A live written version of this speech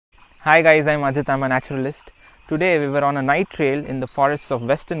Hi guys, I'm Ajit, I'm a naturalist. Today we were on a night trail in the forests of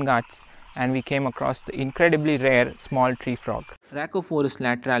Western Ghats and we came across the incredibly rare small tree frog. Rachophorous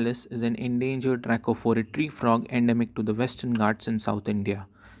lateralis is an endangered rhacophorid tree frog endemic to the Western Ghats in South India.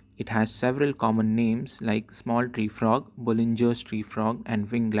 It has several common names like small tree frog, Bollinger's tree frog,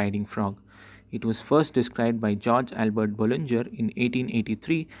 and wing gliding frog. It was first described by George Albert Bollinger in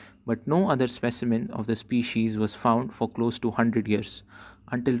 1883, but no other specimen of the species was found for close to 100 years,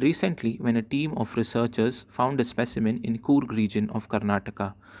 until recently when a team of researchers found a specimen in Coorg region of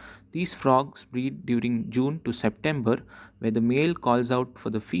Karnataka. These frogs breed during June to September, where the male calls out for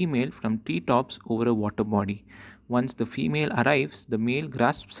the female from treetops over a water body. Once the female arrives, the male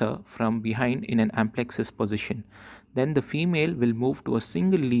grasps her from behind in an amplexus position. Then the female will move to a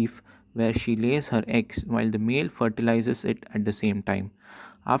single leaf where she lays her eggs while the male fertilizes it at the same time.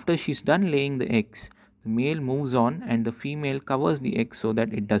 After she's done laying the eggs, the male moves on and the female covers the egg so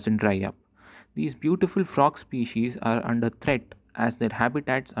that it doesn't dry up. These beautiful frog species are under threat as their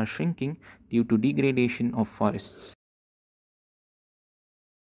habitats are shrinking due to degradation of forests.